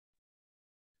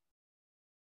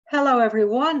Hello,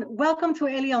 everyone. Welcome to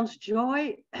Elian's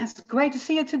Joy. It's great to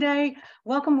see you today.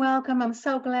 Welcome, welcome. I'm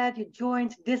so glad you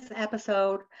joined this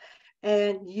episode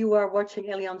and you are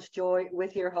watching Elian's Joy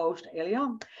with your host,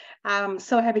 Elian. I'm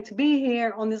so happy to be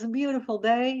here on this beautiful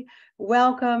day.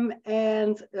 Welcome.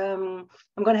 And I'm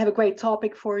going to have a great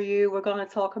topic for you. We're going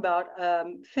to talk about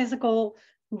physical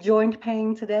joint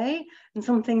pain today and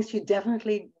some things you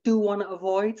definitely do want to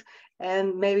avoid,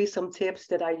 and maybe some tips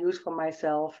that I use for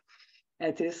myself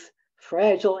at this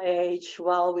fragile age,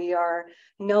 while we are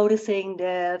noticing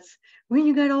that when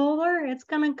you get older, it's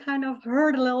going to kind of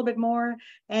hurt a little bit more.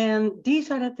 And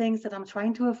these are the things that I'm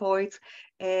trying to avoid.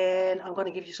 And I'm going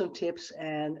to give you some tips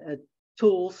and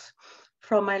tools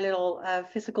from my little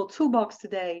physical toolbox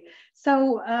today.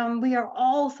 So we are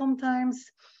all sometimes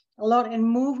a lot in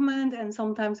movement, and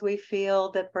sometimes we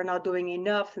feel that we're not doing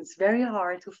enough. It's very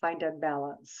hard to find that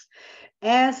balance.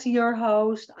 As your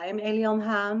host, I am Elian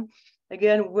Haan.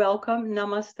 Again, welcome.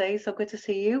 Namaste. So good to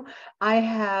see you. I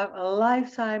have a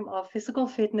lifetime of physical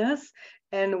fitness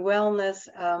and wellness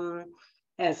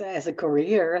as a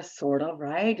career, sort of,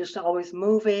 right? Just always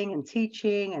moving and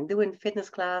teaching and doing fitness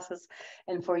classes.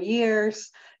 And for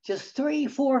years, just 3,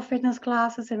 4 fitness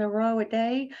classes in a row a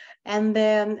day. And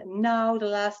then now, the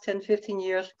last 10, 15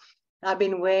 years, I've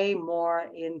been way more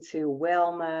into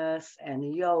wellness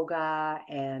and yoga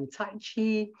and Tai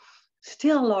Chi.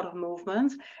 Still a lot of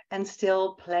movement and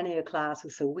still plenty of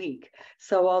classes a week.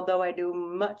 So although I do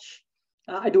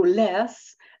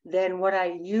less than what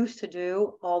I used to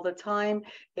do all the time,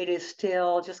 it is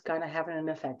still just kind of having an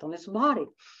effect on this body.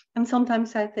 And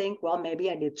sometimes I think, well, maybe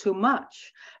I did too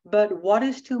much. But what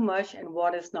is too much and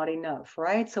what is not enough,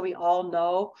 right? So we all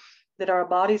know that our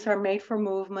bodies are made for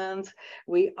movement.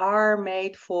 We are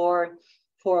made for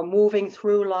moving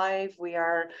through life. We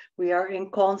are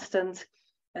in constant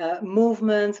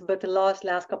movement, but the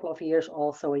last couple of years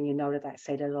also, and you know that I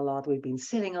say that a lot, we've been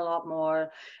sitting a lot more,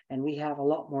 and we have a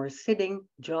lot more sitting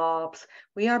jobs.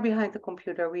 We are behind the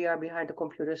computer, we are behind the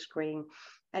computer screen,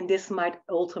 and this might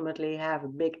ultimately have a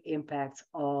big impact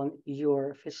on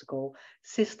your physical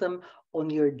system, on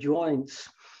your joints,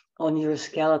 on your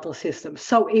skeletal system.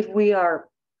 So if we are,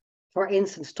 for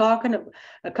instance, talking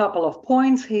a couple of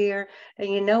points here, and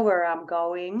you know where I'm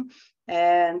going.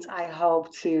 And I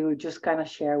hope to just kind of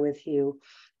share with you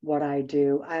what I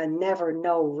do. I never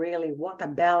know really what the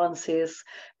balance is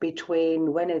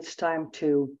between when it's time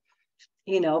to,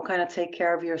 kind of take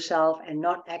care of yourself and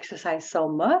not exercise so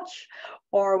much,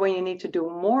 or when you need to do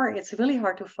more. It's really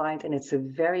hard to find, and it's a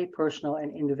very personal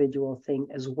and individual thing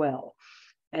as well.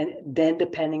 And then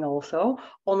depending also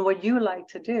on what you like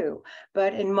to do.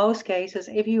 But in most cases,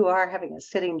 if you are having a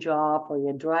sitting job, or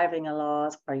you're driving a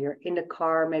lot, or you're in the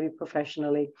car, maybe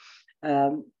professionally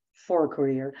for a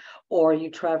career, or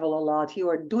you travel a lot, you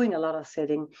are doing a lot of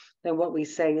sitting, then what we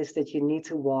say is that you need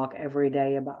to walk every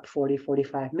day about 40,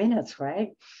 45 minutes,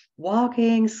 right?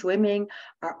 Walking, swimming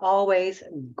are always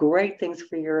great things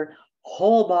for your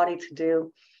whole body to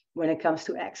do when it comes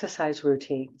to exercise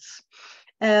routines.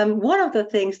 One of the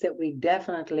things that we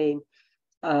definitely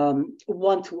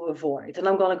want to avoid, and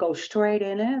I'm going to go straight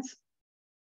in it.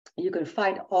 You can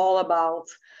find all about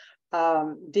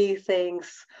these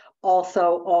things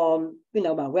also on, my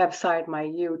website, my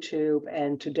YouTube,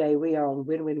 and today we are on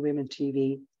Win Win Women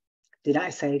TV. Did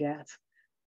I say that?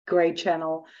 Great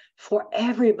channel for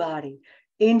everybody.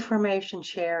 Information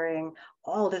sharing,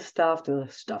 all this stuff, the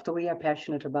stuff that we are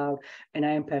passionate about, and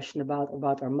I am passionate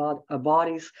about our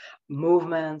bodies,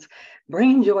 movement,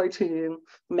 bringing joy to you,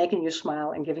 making you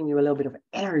smile, and giving you a little bit of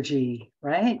energy,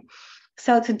 right?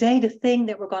 So today, the thing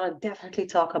that we're going to definitely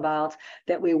talk about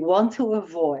that we want to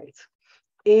avoid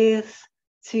is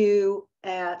to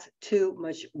add too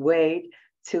much weight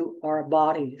to our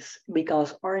bodies,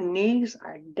 because our knees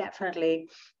are definitely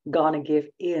gonna give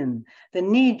in. The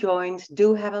knee joints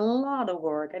do have a lot of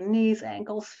work, and knees,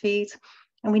 ankles, feet,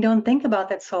 and we don't think about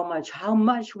that so much, how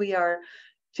much we are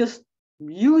just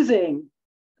using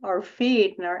our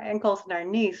feet and our ankles and our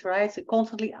knees, right? So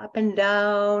constantly up and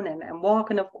down and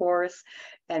walking, of course,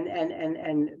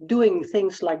 and doing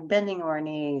things like bending our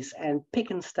knees and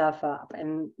picking stuff up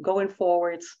and going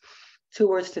forwards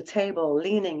towards the table,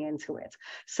 leaning into it.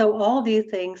 So all these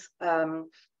things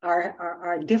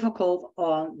are difficult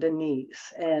on the knees.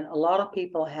 And a lot of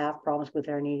people have problems with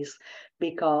their knees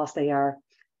because they are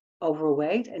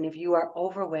overweight. And if you are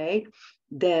overweight,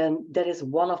 then that is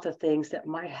one of the things that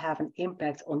might have an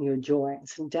impact on your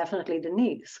joints, and definitely the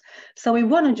knees. So we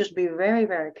want to just be very,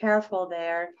 very careful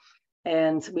there.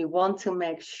 And we want to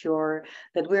make sure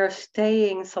that we're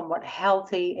staying somewhat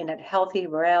healthy, in that healthy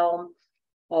realm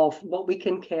of what we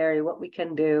can carry, what we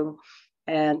can do.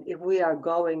 And if we are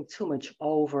going too much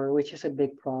over, which is a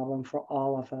big problem for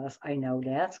all of us, I know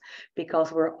that,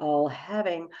 because we're all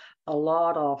having a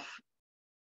lot of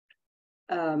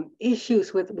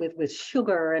issues with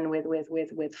sugar and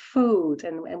with food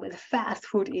and with fast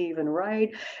food even,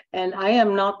 right? And I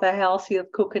am not the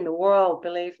healthiest cook in the world,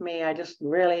 believe me. I'm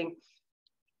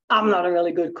not a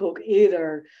really good cook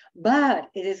either, but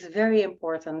it is very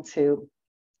important to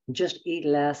just eat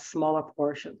less, smaller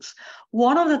portions.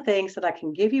 One of the things that I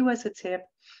can give you as a tip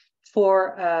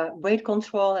for weight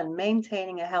control and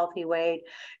maintaining a healthy weight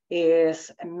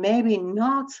is maybe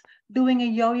not doing a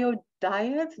yo-yo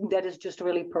diet. That is just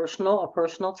really a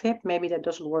personal tip. Maybe that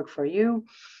doesn't work for you.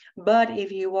 But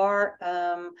if you are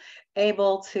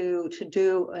able to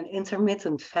do an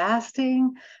intermittent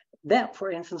fasting, that, for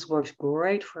instance, works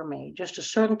great for me. Just a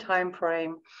certain time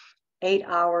frame, 8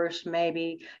 hours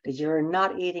maybe, that you're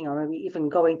not eating, or maybe even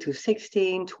going to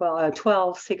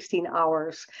 12, 16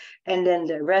 hours. And then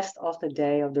the rest of the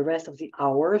day, or the rest of the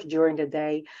hours during the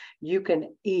day, you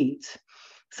can eat.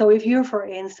 So if you're, for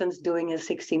instance, doing a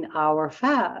 16-hour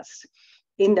fast,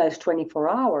 in those 24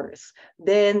 hours,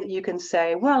 then you can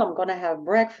say, well, I'm going to have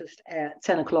breakfast at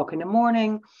 10 o'clock in the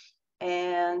morning,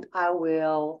 and I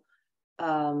will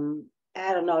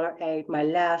add another 8. My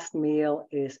last meal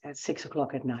is at 6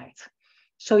 o'clock at night.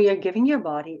 So you're giving your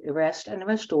body rest and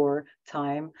restore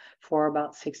time for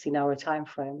about 16-hour time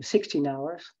frame, 16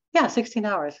 hours. Yeah, 16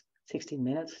 hours, 16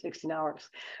 minutes, 16 hours,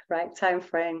 right? Time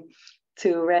frame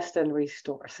to rest and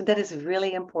restore. So that is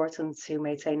really important to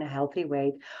maintain a healthy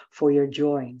weight for your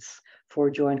joints, for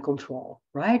joint control,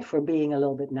 right? For being a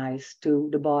little bit nice to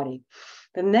the body.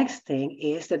 The next thing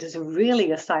is that is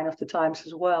really a sign of the times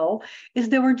as well, is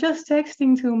that we're just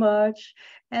texting too much,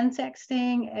 and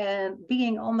texting and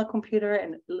being on the computer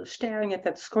and staring at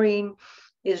that screen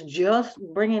is just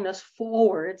bringing us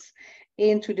forwards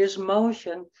into this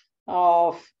motion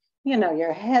of,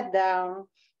 your head down,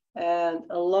 and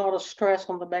a lot of stress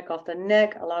on the back of the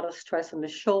neck, a lot of stress on the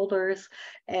shoulders,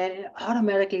 and it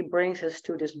automatically brings us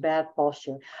to this bad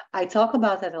posture. I talk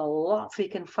about that a lot, so you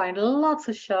can find lots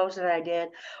of shows that I did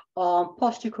on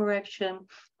posture correction,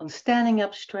 on standing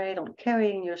up straight, on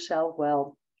carrying yourself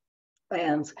well.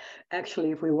 And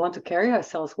actually, if we want to carry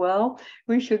ourselves well,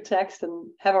 we should text and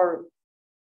have our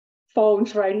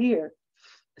phones right here,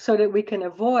 so that we can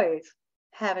avoid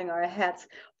having our heads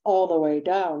all the way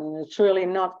down. And it's really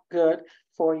not good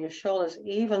for your shoulders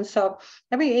even. So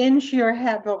every inch your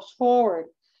head drops forward,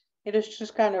 it is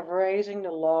just kind of raising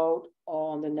the load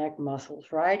on the neck muscles,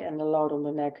 right? And the load on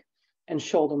the neck and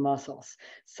shoulder muscles.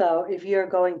 So if you're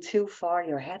going too far,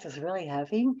 your head is really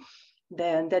heavy,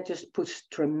 then that just puts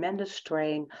tremendous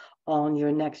strain on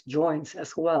your neck joints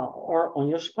as well, or on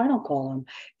your spinal column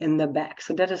in the back.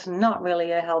 So that is not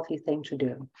really a healthy thing to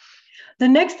do. The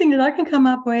next thing that I can come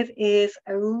up with is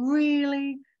a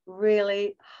really,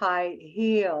 really high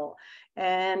heel.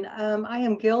 And I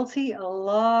am guilty. A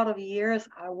lot of years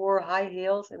I wore high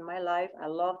heels in my life. I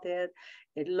loved it.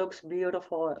 It looks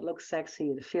beautiful. It looks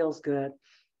sexy. It feels good.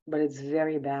 But it's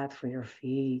very bad for your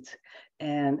feet,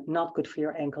 and not good for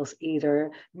your ankles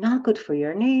either. Not good for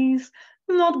your knees.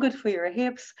 Not good for your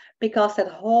hips, because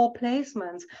that whole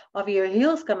placement of your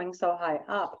heels coming so high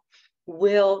up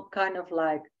will kind of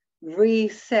like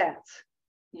reset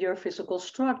your physical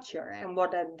structure. And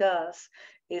what that does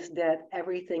is that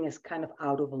everything is kind of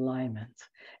out of alignment,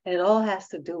 and it all has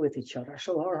to do with each other.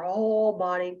 So our whole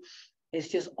body is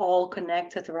just all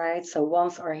connected, right? So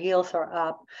once our heels are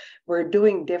up, we're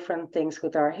doing different things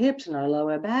with our hips and our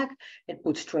lower back. It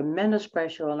puts tremendous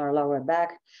pressure on our lower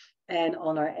back and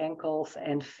on our ankles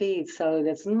and feet. So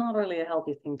that's not really a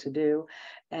healthy thing to do.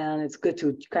 And it's good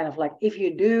to kind of like, if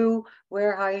you do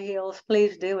wear high heels,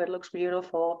 please do. It looks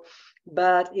beautiful.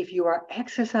 But if you are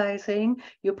exercising,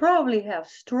 you probably have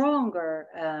stronger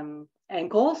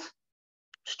ankles,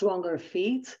 stronger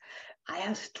feet. I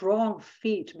have strong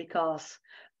feet because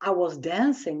I was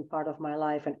dancing part of my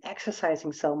life and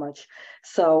exercising so much.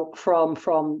 So from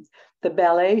the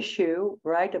ballet shoe,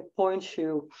 right, the point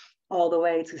shoe, all the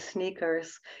way to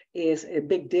sneakers is a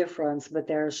big difference. But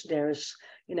there's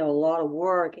a lot of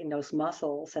work in those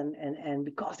muscles, and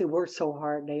because they work so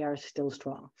hard, they are still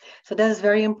strong. So that is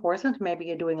very important. Maybe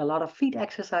you're doing a lot of feet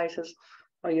exercises,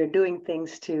 or you're doing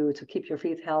things to keep your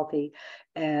feet healthy,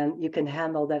 and you can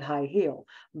handle that high heel.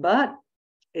 But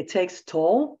it takes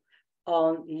toll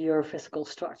on your physical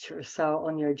structure. So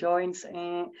on your joints,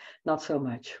 not so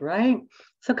much, right?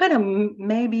 So kind of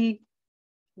maybe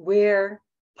wear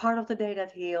part of the day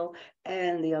that heel,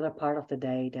 and the other part of the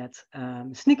day that's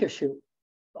sneaker shoe,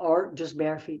 or just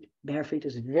bare feet. Bare feet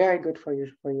is very good for your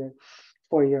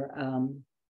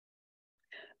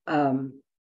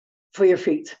for your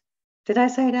feet. Did I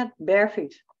say that? Bare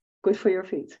feet. Good for your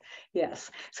feet.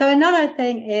 Yes. So another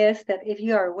thing is that if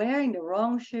you are wearing the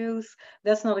wrong shoes,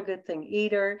 that's not a good thing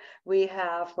either. We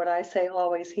have what I say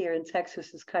always here in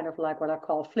Texas is kind of like what I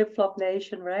call flip-flop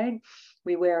nation, right?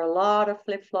 We wear a lot of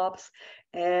flip-flops.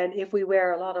 And if we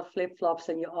wear a lot of flip-flops,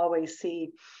 then you always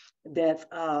see that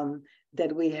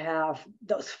that we have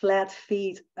those flat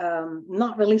feet,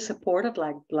 not really supported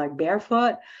like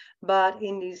barefoot, but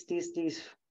in these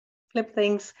flip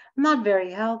things, not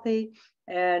very healthy.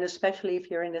 And especially if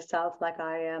you're in the South like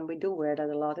I am, we do wear that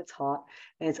a lot. It's hot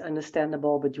and it's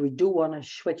understandable, but we do want to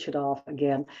switch it off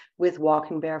again with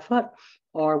walking barefoot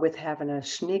or with having a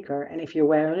sneaker. And if you're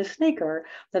wearing a sneaker,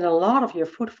 then a lot of your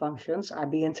foot functions are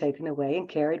being taken away and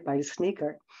carried by the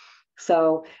sneaker.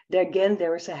 So there, again,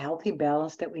 there is a healthy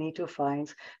balance that we need to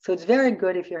find. So it's very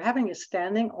good if you're having a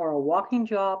standing or a walking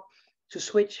job to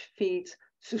switch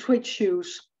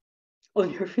shoes on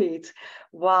your feet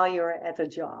while you're at a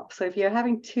job. So if you're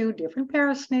having two different pair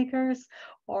of sneakers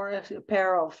or a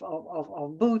pair of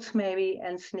boots maybe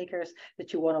and sneakers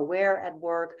that you want to wear at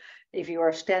work, if you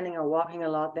are standing or walking a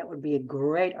lot, that would be a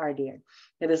great idea.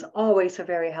 It is always a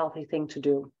very healthy thing to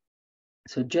do.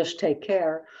 So just take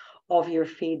care of your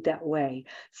feet that way.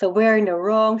 So wearing the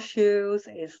wrong shoes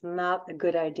is not a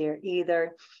good idea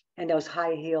either. And those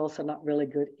high heels are not really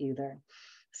good either.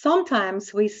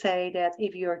 Sometimes we say that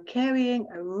if you're carrying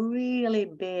a really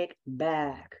big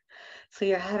bag, so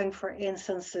you're having, for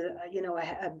instance,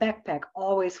 a backpack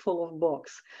always full of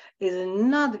books, is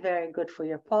not very good for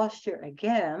your posture.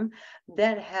 Again,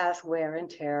 that has wear and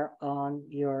tear on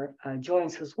your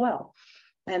joints as well.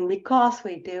 And because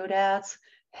we do that,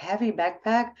 heavy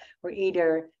backpack, we're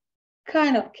either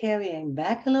kind of carrying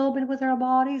back a little bit with our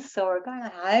bodies, so we're kind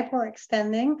of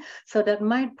hyperextending, so that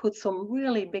might put some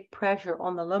really big pressure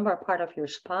on the lumbar part of your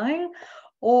spine.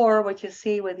 Or what you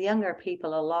see with younger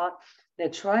people a lot, they're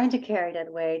trying to carry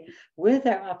that weight with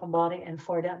their upper body, and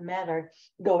for that matter,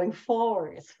 going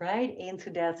forwards, right,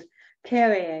 into that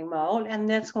carrying mode. And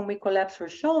that's when we collapse our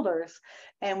shoulders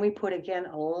and we put, again,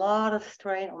 a lot of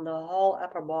strain on the whole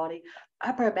upper body,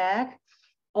 upper back,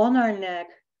 on our neck,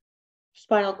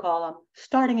 spinal column,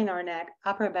 starting in our neck,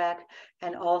 upper back,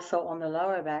 and also on the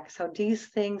lower back. So these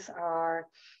things are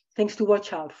things to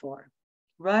watch out for,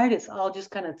 right? It's all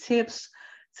just kind of tips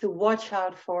to watch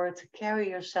out for, to carry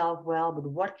yourself well, but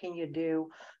what can you do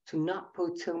to not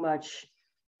put too much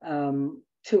on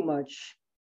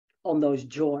those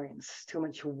joints, too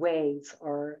much weight,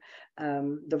 or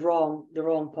the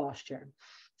wrong posture.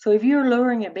 So if you're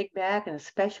lowering a big bag, and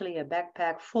especially a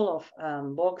backpack full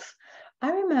of books,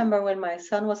 I remember when my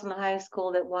son was in high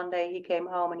school that one day he came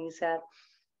home and he said,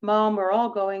 "Mom, we're all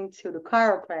going to the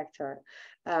chiropractor.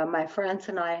 My friends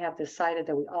and I have decided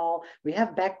that we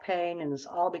have back pain, and it's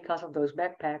all because of those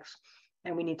backpacks,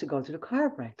 and we need to go to the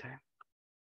chiropractor."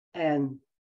 And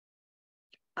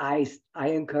I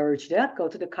encourage that. Go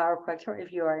to the chiropractor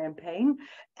if you are in pain.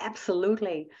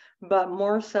 Absolutely. But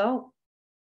more so,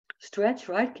 stretch,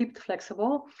 right? Keep it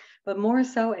flexible. But more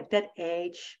so at that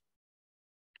age,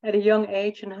 at a young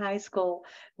age in high school,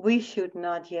 we should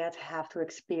not yet have to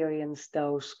experience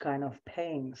those kind of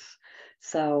pains.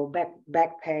 So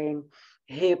back pain,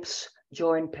 hips,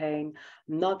 joint pain,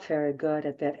 not very good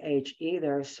at that age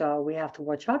either. So we have to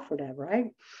watch out for that,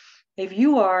 right? If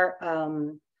you are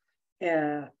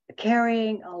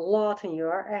carrying a lot and you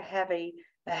are a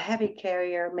heavy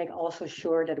carrier, make also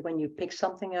sure that when you pick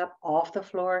something up off the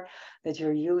floor, that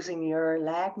you're using your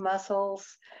leg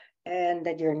muscles and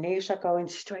that your knees are going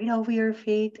straight over your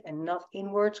feet and not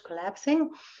inwards collapsing,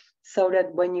 so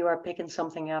that when you are picking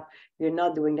something up, you're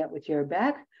not doing that with your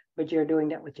back, but you're doing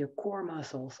that with your core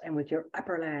muscles and with your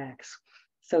upper legs.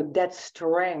 So that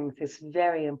strength is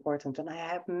very important. And I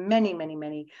have many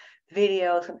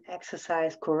videos and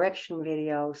exercise correction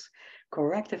videos,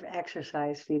 corrective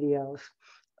exercise videos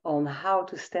on how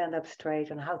to stand up straight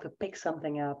and how to pick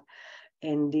something up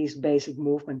in these basic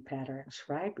movement patterns,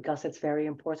 right? Because it's very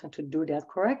important to do that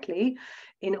correctly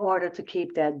in order to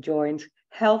keep that joint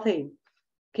healthy,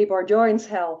 keep our joints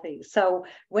healthy. So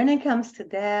when it comes to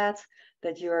that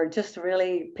you're just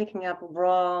really picking up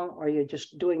wrong, or you're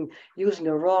just using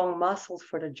the wrong muscles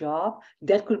for the job,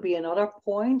 that could be another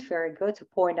point, very good to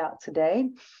point out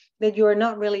today, that you're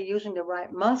not really using the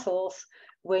right muscles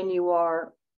when you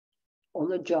are on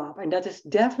the job. And that is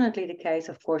definitely the case,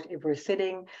 of course, if we're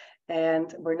sitting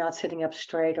and we're not sitting up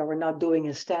straight, or we're not doing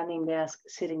a standing desk,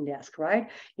 sitting desk, right?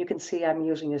 You can see I'm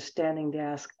using a standing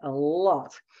desk a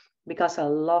lot because I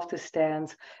love to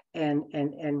stand and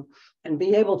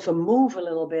be able to move a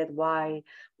little bit while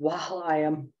I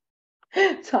am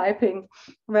typing,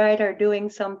 right, or doing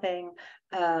something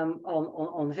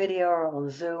on video or on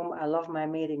Zoom. I love my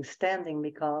meetings standing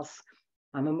because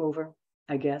I'm a mover,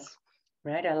 I guess,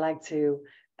 right? I like to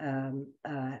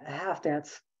have that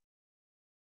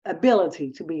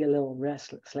ability to be a little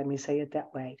restless, let me say it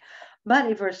that way.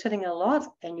 But if you're sitting a lot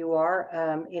and you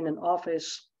are in an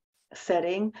office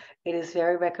setting, it is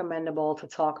very recommendable to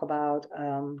talk about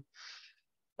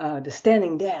the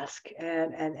standing desk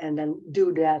and then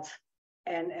do that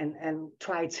and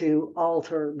try to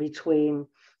alternate between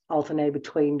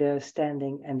the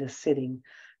standing and the sitting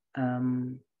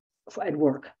at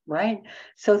work, right?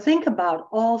 So think about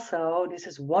also, this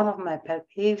is one of my pet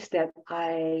peeves, that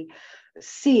I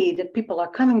see that people are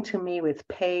coming to me with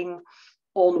pain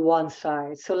on one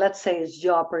side. So let's say it's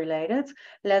job related.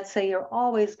 Let's say you're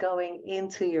always going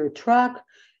into your truck.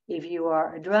 If you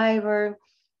are a driver,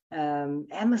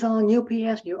 Amazon,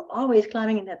 UPS, you're always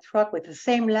climbing in that truck with the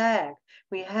same leg.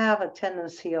 We have a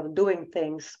tendency of doing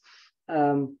things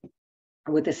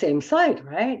with the same side,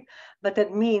 right? But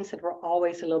that means that we're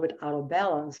always a little bit out of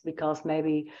balance because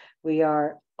maybe we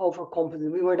are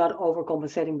overcompensating. We were not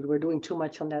overcompensating, but we're doing too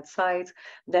much on that side.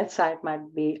 That side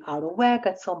might be out of whack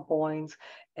at some point,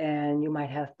 and you might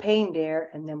have pain there,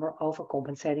 and then we're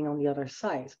overcompensating on the other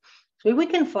side. So if we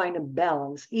can find a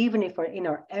balance, even if we're in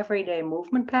our everyday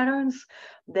movement patterns,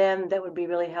 then that would be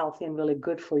really healthy and really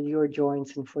good for your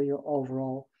joints and for your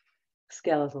overall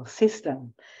skeletal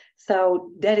system.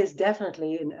 So that is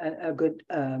definitely a good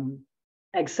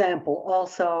example.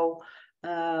 Also,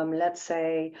 let's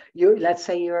say you're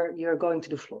going to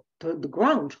the floor, to the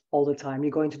ground all the time.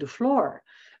 You're going to the floor.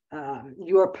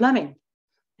 You are plumbing,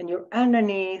 and you're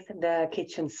underneath the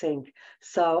kitchen sink.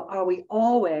 So are we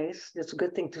always? That's a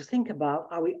good thing to think about.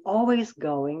 Are we always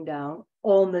going down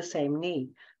on the same knee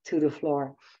to the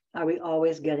floor? Are we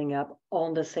always getting up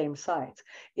on the same side?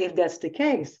 If that's the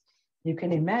case, you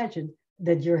can imagine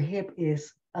that your hip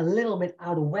is a little bit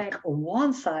out of whack on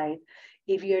one side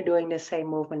if you're doing the same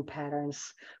movement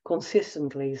patterns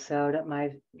consistently. So that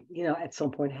might, at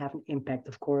some point have an impact,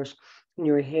 of course, on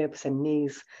your hips and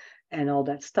knees and all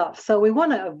that stuff. So we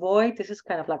want to avoid, this is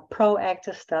kind of like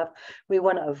proactive stuff. We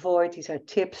want to avoid, these are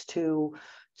tips to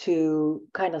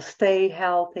kind of stay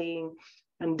healthy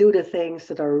and do the things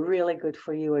that are really good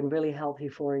for you and really healthy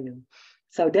for you.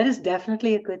 So that is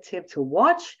definitely a good tip to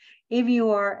watch if you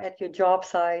are at your job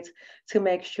site, to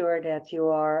make sure that you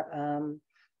are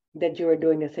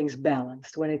doing the things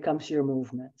balanced when it comes to your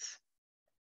movements.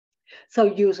 So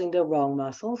using the wrong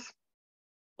muscles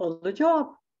on the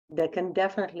job, that can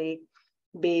definitely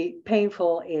be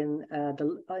painful in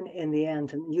the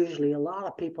end, and usually a lot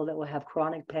of people that will have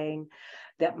chronic pain,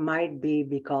 that might be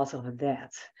because of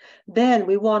that. Then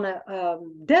we want to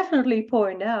definitely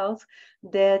point out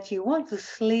that you want to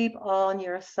sleep on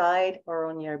your side or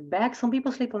on your back. Some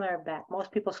people sleep on their back, most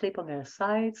people sleep on their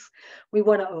sides. We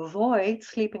want to avoid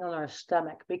sleeping on our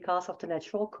stomach because of the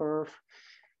natural curve.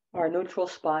 Our neutral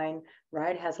spine,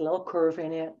 right, has a little curve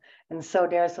in it, and so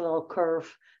there's a little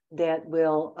curve that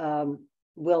will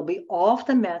be off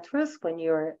the mattress when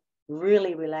you're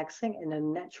really relaxing in a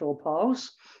natural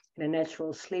pose, in a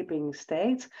natural sleeping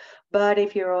state. But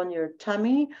if you're on your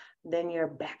tummy, then your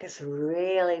back is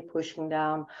really pushing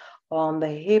down on the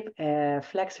hip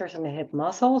flexors and the hip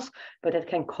muscles, but it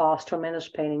can cause tremendous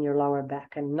pain in your lower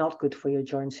back and not good for your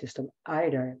joint system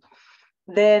either.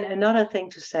 Then another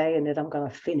thing to say, and that I'm going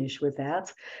to finish with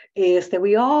that, is that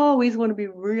we always want to be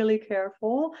really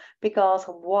careful, because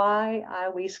why are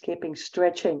we skipping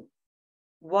stretching?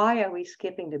 Why are we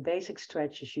skipping the basic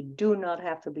stretches? You do not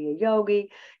have to be a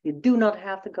yogi. You do not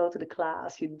have to go to the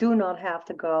class. You do not have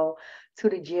to go to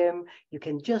the gym. You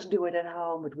can just do it at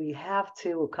home, but we have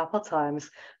to, a couple of times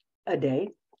a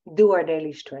day, do our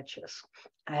daily stretches.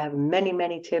 I have many,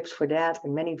 many tips for that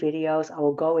and many videos. I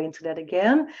will go into that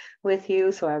again with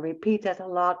you. So I repeat that a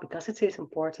lot because it is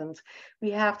important.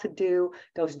 We have to do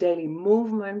those daily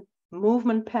movement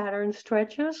pattern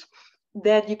stretches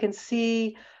that you can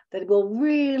see that will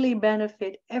really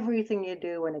benefit everything you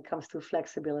do when it comes to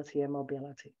flexibility and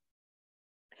mobility.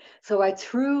 So I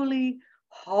truly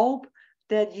hope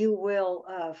that you will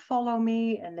follow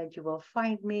me and that you will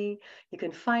find me. You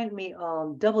can find me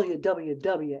on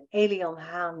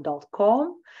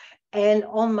www.elianhaan.com. And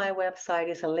on my website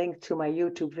is a link to my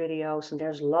YouTube videos. And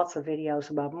there's lots of videos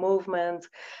about movement,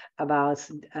 about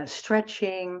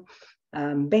stretching,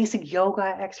 basic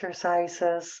yoga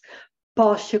exercises,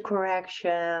 posture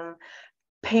correction,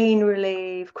 pain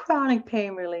relief, chronic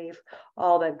pain relief,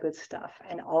 all that good stuff.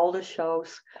 And all the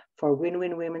shows for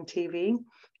Win-Win Women TV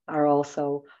are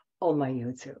also on my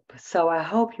YouTube. So I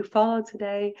hope you follow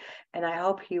today, and I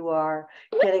hope you are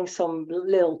getting some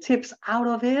little tips out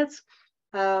of it.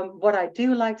 What I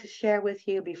do like to share with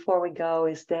you before we go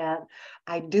is that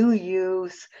I do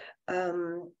use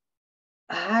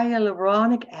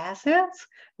hyaluronic acid,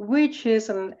 which is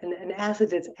an acid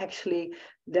that's actually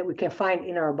that we can find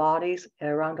in our bodies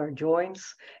around our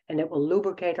joints, and it will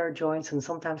lubricate our joints. And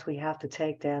sometimes we have to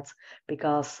take that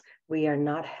because we are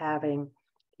not having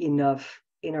enough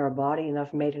in our body,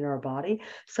 enough made in our body.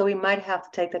 So we might have to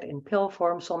take that in pill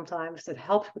form sometimes. That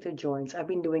helps with the joints. I've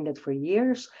been doing that for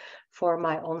years for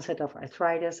my onset of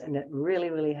arthritis, and that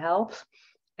really, really helps.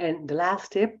 And the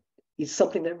last tip is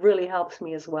something that really helps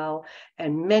me as well,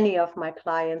 and many of my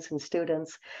clients and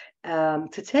students,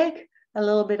 to take a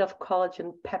little bit of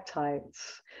collagen peptides.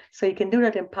 So you can do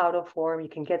that in powder form. You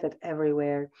can get it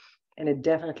everywhere. And it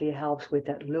definitely helps with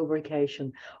that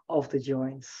lubrication of the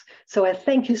joints. So I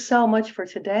thank you so much for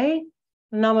today.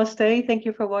 Namaste. Thank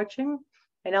you for watching.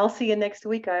 And I'll see you next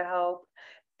week, I hope.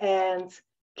 And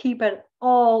keep it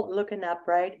all looking up,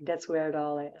 right? That's where it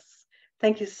all is.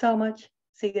 Thank you so much.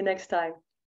 See you next time.